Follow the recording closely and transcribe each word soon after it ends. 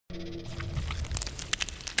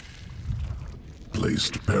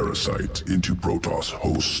Placed parasite into Protoss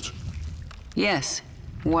host. Yes.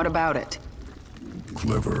 What about it?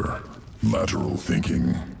 Clever. Lateral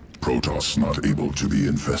thinking. Protoss not able to be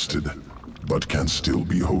infested, but can still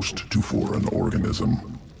be host to foreign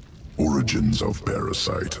organism. Origins of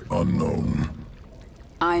parasite unknown.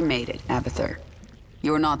 I made it, Abathur.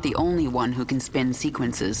 You're not the only one who can spin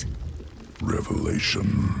sequences.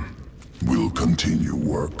 Revelation. Will continue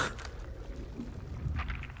work.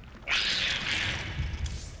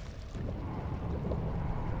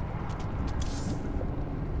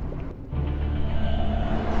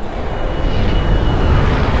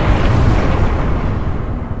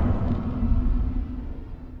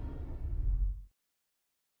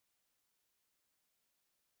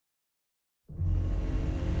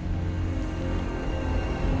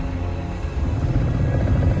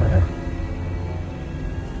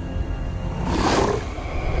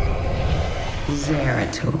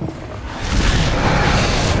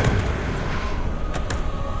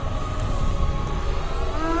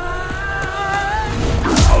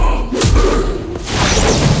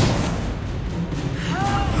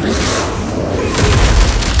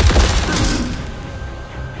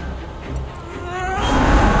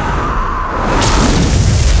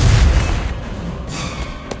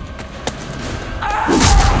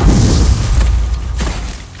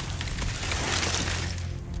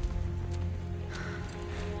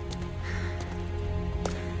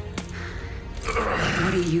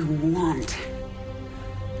 What do you want?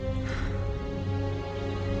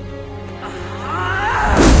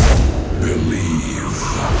 Believe.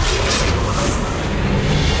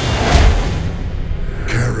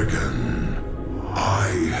 Kerrigan, I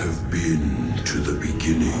have been to the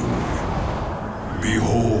beginning.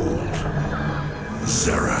 Behold,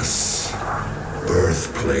 Xeras,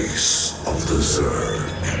 birthplace of the zerg.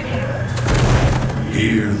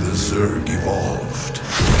 Here the zerg evolved.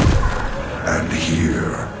 And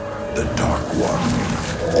here, the Dark One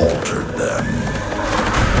altered them.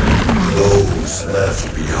 Those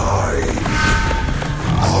left behind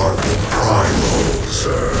are the primal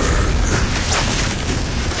zerg.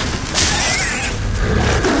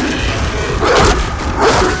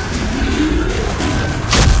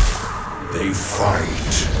 They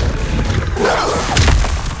fight.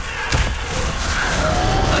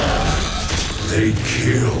 They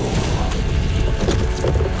kill.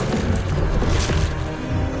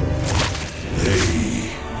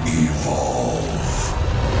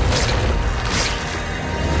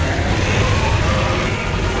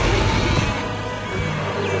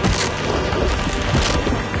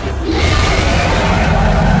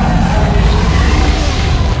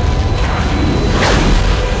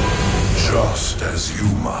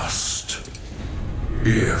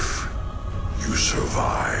 If you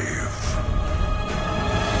survive.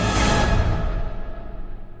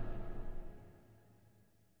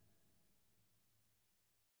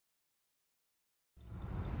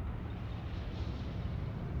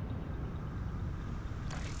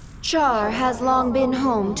 Char has long been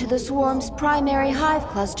home to the Swarm's primary hive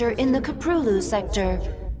cluster in the Koprulu sector.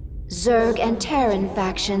 Zerg and Terran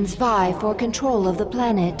factions vie for control of the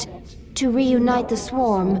planet. To reunite the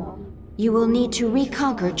Swarm, you will need to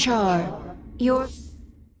reconquer Char. Your...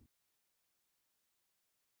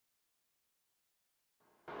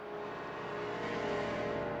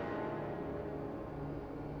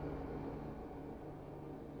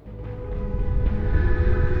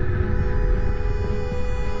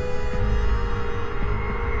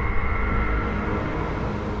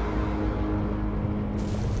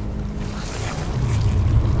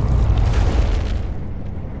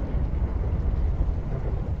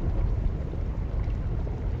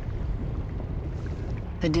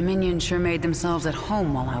 The Dominion sure made themselves at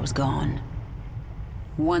home while I was gone.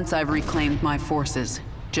 Once I've reclaimed my forces,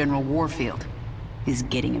 General Warfield is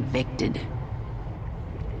getting evicted.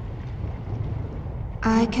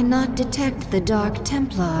 I cannot detect the Dark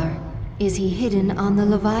Templar. Is he hidden on the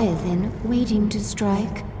Leviathan, waiting to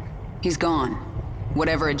strike? He's gone.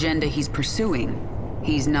 Whatever agenda he's pursuing,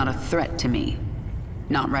 he's not a threat to me.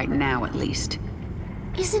 Not right now, at least.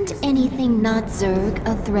 Isn't anything not Zerg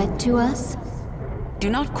a threat to us? Do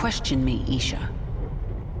not question me, Isha.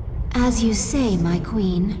 As you say, my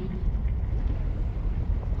queen.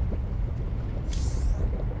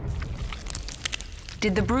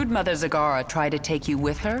 Did the broodmother Zagara try to take you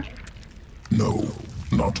with her? No,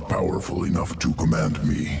 not powerful enough to command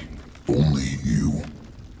me. Only you.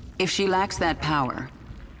 If she lacks that power,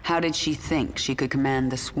 how did she think she could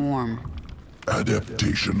command the swarm?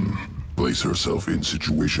 Adaptation. Place herself in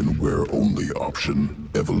situation where only option,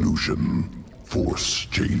 evolution. force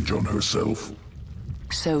change on herself.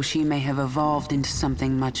 So she may have evolved into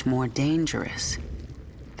something much more dangerous.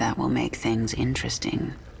 That will make things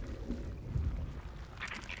interesting.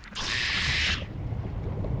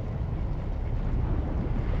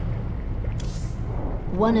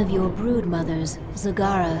 One of your brood mothers,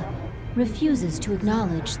 Zagara, refuses to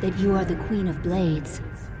acknowledge that you are the Queen of Blades.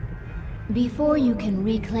 Before you can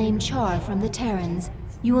reclaim Char from the Terrans,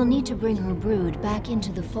 you will need to bring her brood back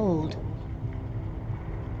into the fold.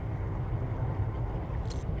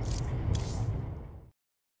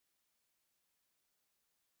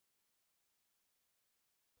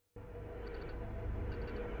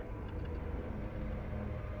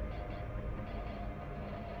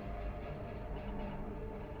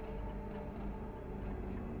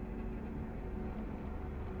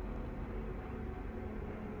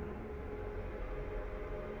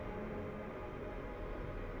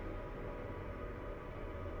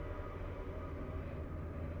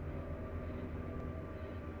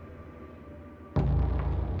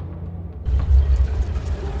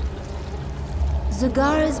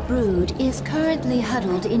 Zagara's brood is currently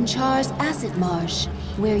huddled in Char's acid marsh,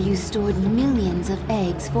 where you stored millions of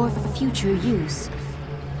eggs for future use.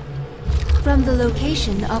 From the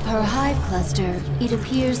location of her hive cluster, it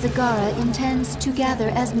appears Zagara intends to gather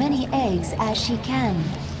as many eggs as she can.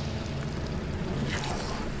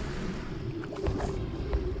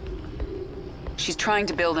 She's trying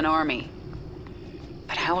to build an army.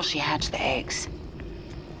 But how will she hatch the eggs?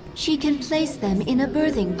 She can place them in a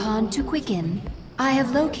birthing pond to quicken. I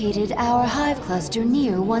have located our hive cluster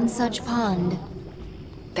near one such pond.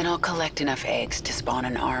 Then I'll collect enough eggs to spawn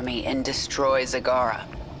an army and destroy Zagara.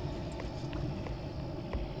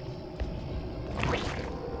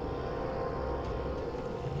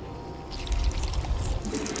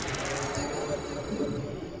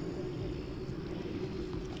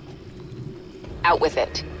 Out with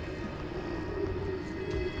it.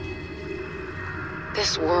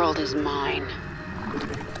 This world is mine.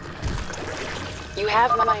 You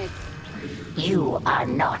have my... You are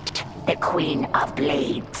not the Queen of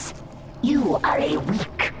Blades. You are a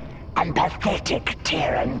weak and pathetic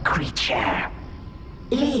Terran creature.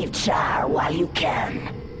 Leave Char while you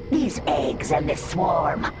can. These eggs and this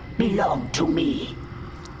swarm belong to me.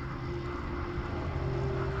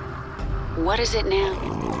 What is it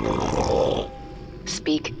now?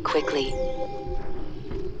 Speak quickly.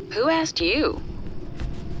 Who asked you?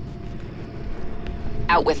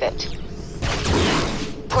 Out with it.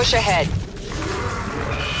 Push ahead.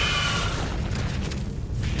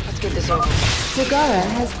 Let's get this over. Zagara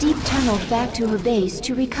has deep tunneled back to her base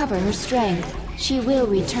to recover her strength. She will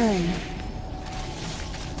return.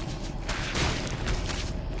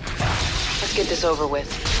 Let's get this over with.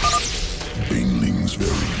 Banelings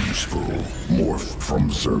very useful. Morph from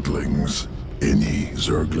zerglings. Any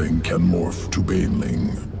zergling can morph to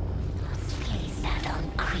baneling. Please, that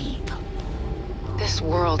don't creep. This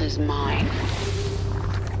world is mine.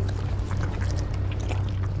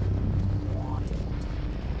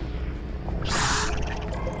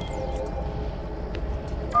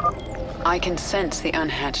 I can sense the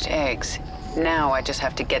unhatched eggs. Now I just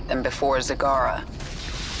have to get them before Zagara.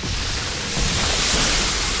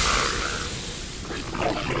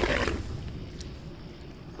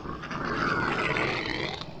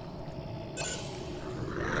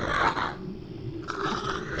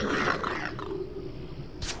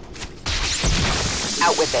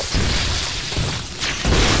 Out with it.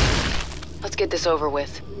 Let's get this over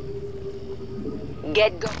with.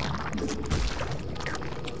 Get going.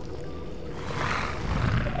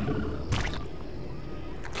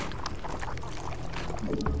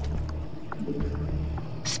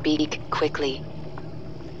 Speak quickly.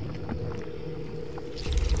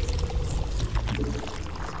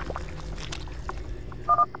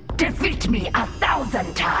 Defeat me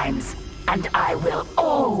 1,000 times, and I will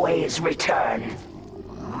always return.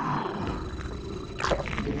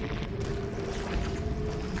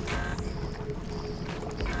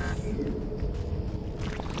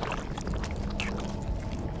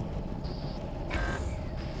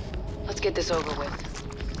 Let's get this over with.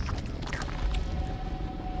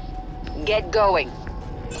 Get going.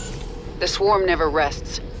 The swarm never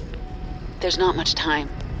rests. There's not much time.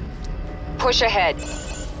 Push ahead.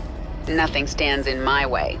 Nothing stands in my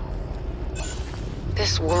way.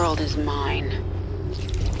 This world is mine.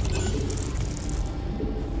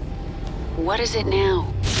 What is it now?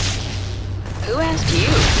 Who asked you?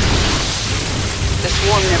 The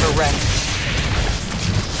swarm never rests.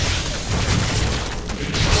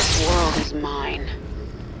 This world is mine.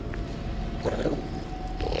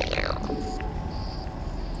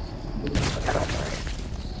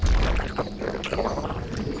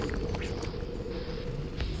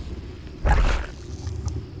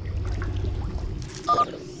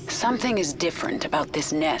 Something is different about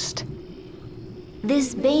this nest.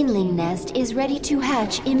 This baneling nest is ready to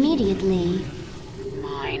hatch immediately.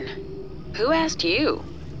 Mine. Who asked you?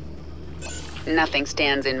 Nothing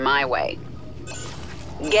stands in my way.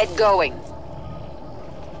 Get going.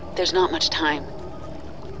 There's not much time.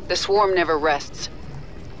 The swarm never rests.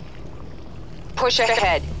 Push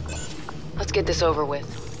ahead. Let's get this over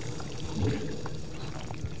with.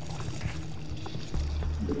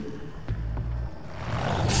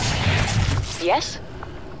 Yes?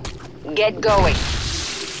 Get going.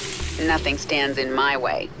 Nothing stands in my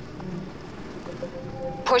way.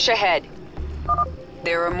 Push ahead.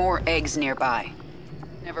 There are more eggs nearby.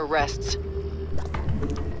 Never rests.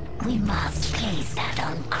 We must place that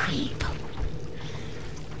on creep.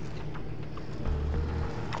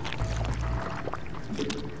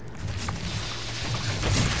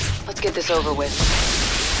 Let's get this over with.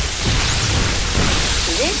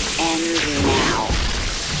 This ends now.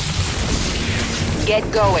 Get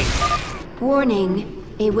going. Warning.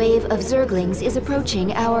 A wave of zerglings is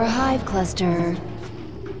approaching our hive cluster.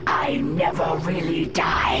 I never really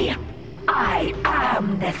die. I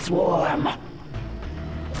am the swarm.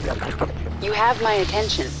 You have my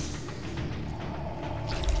attention.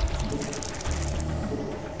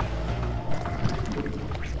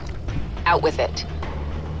 Out with it.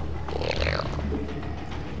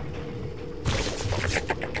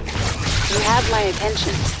 You have my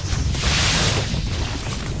attention.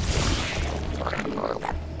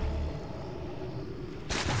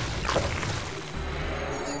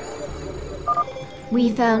 We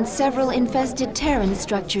found several infested Terran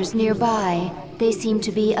structures nearby. They seem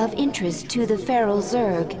to be of interest to the feral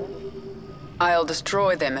zerg. I'll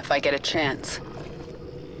destroy them if I get a chance.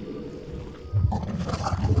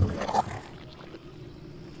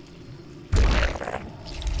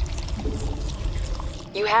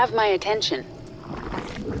 You have my attention.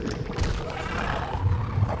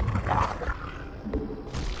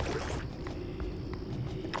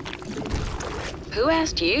 Who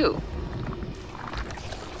asked you?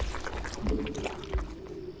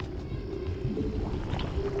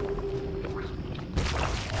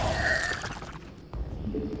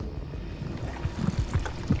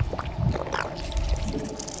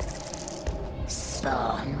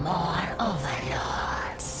 Spawn more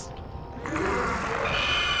overlords.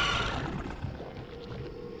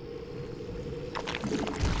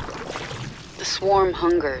 The swarm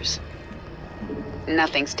hungers.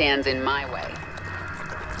 Nothing stands in my way.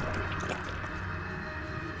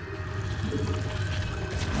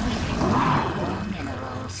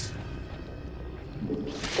 Minerals.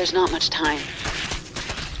 There's not much time.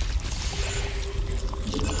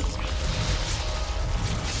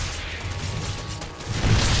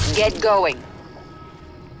 Get going.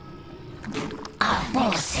 Our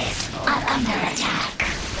forces are under attack.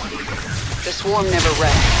 The swarm never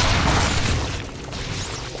rests.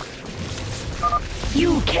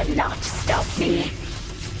 You cannot stop me.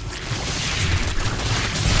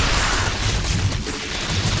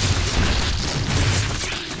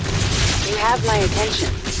 You have my attention.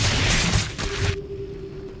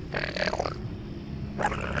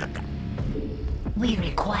 We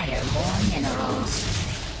require more minerals.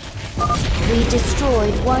 We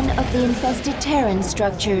destroyed one of the infested Terran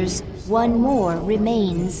structures. One more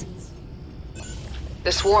remains.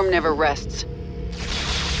 The swarm never rests.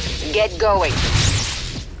 Get going.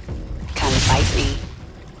 Come fight me.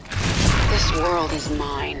 This world is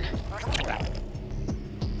mine.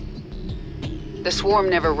 The swarm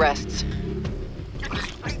never rests.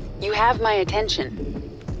 You have my attention.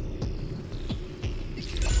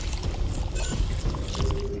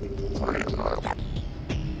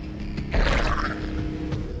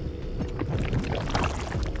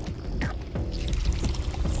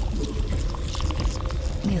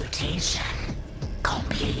 Mutation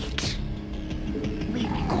complete. We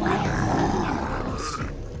require minerals.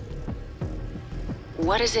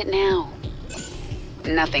 What is it now?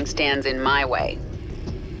 Nothing stands in my way.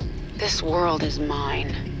 This world is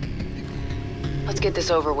mine. Let's get this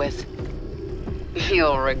over with.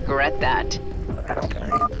 You'll regret that.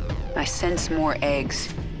 I sense more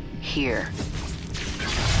eggs here.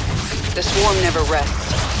 The swarm never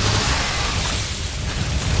rests.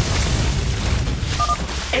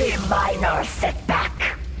 A minor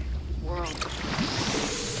setback. World.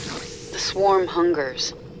 The swarm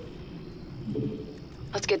hungers.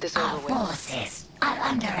 Let's get this Our over with. forces are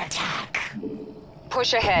under attack.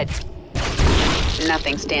 Push ahead.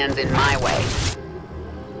 Nothing stands in my way.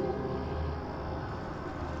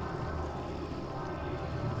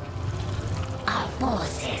 Our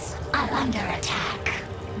forces are under attack.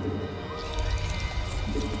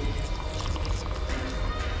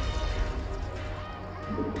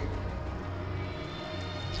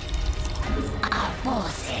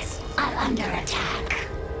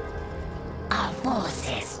 Our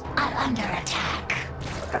forces are under attack.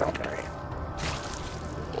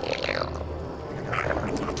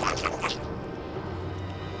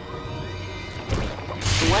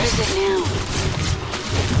 What is it now?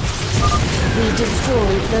 We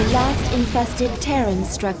destroyed the last infested Terran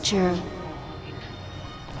structure.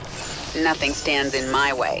 Nothing stands in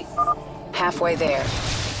my way. Halfway there.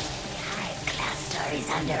 Hive cluster is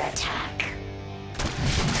under attack.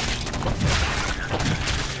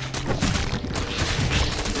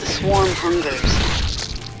 The swarm hungers.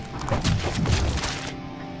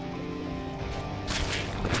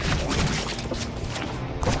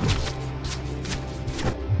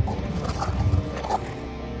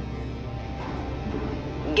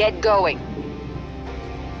 Get going.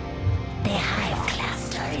 The hive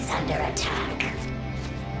cluster is under attack.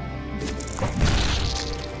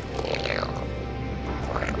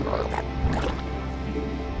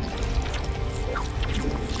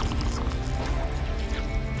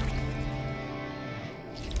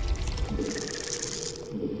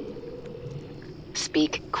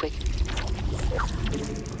 Speak quick.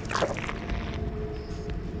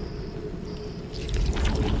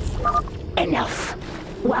 Enough.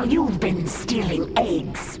 While you've been stealing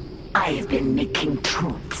eggs, I've been making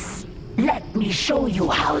troops. Let me show you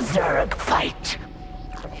how Zerg fight.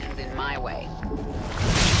 Stands in my way.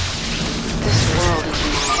 This world is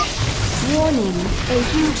mine. Warning, a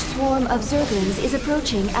huge swarm of Zerglings is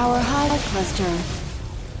approaching our hive cluster.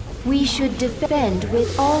 We should defend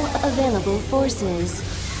with all available forces.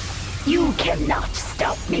 You cannot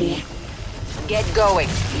stop me. Get going.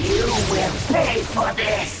 You will pay for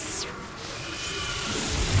this.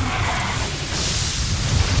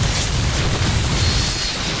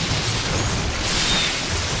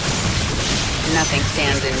 Nothing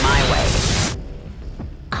stands in my way.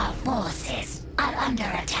 Our forces are under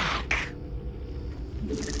attack.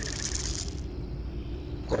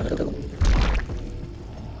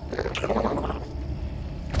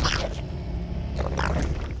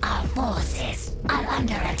 Our forces are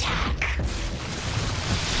under attack.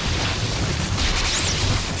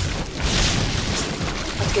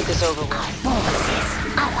 Let's get this over with. Our forces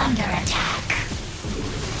are under attack.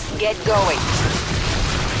 Get going.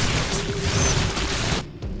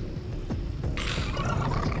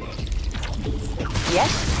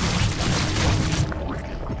 Yes?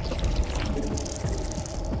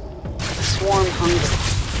 The swarm hunger.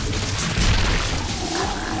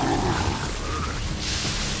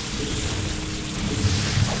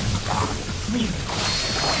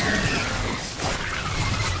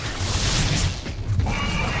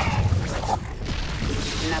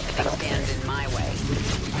 Nothing stands in my way.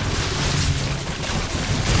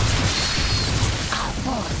 Our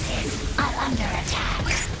forces are under attack.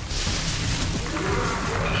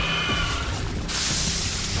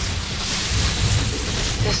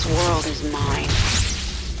 This world is mine.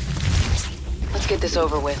 Let's get this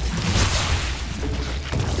over with.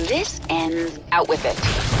 This ends. Out with it.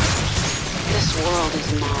 This world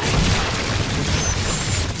is mine.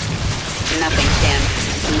 Nothing stands.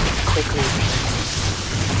 Speak quickly.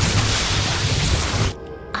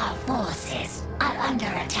 Our forces are under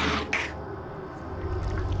attack.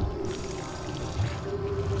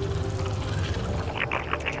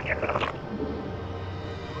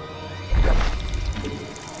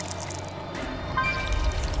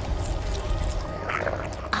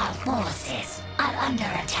 Our forces are under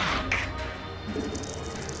attack.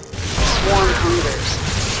 Swarm hungers.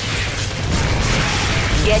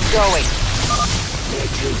 Get going.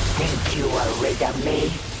 Did you think you were rid of me?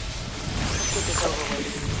 Let's get this over with.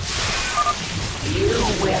 You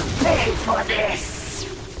will pay for this!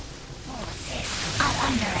 Forces are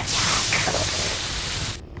under attack.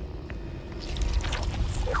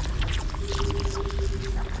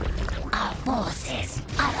 Our forces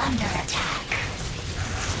are under attack.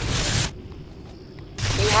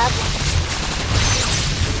 You have one.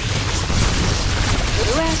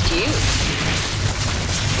 Who asked you?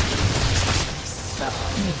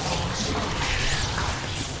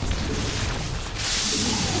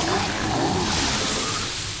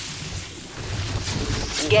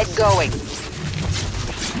 Get going.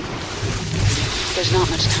 There's not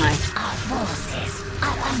much time. Our forces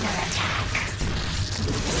are under attack.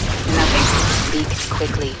 Nothing. Speak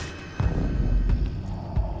quickly.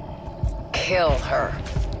 Kill her.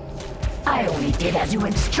 I only did as you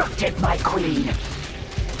instructed, my queen.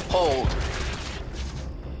 Hold.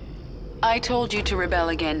 I told you to rebel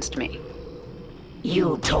against me.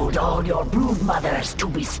 You told all your brood mothers to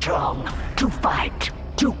be strong, to fight,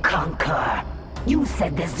 to conquer. You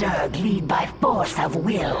said the Zerg lead by force of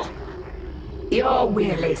will. Your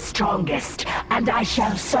will is strongest, and I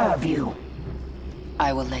shall serve you.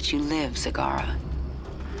 I will let you live, Zagara.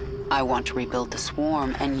 I want to rebuild the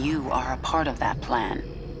swarm, and you are a part of that plan.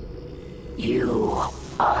 You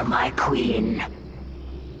are my queen.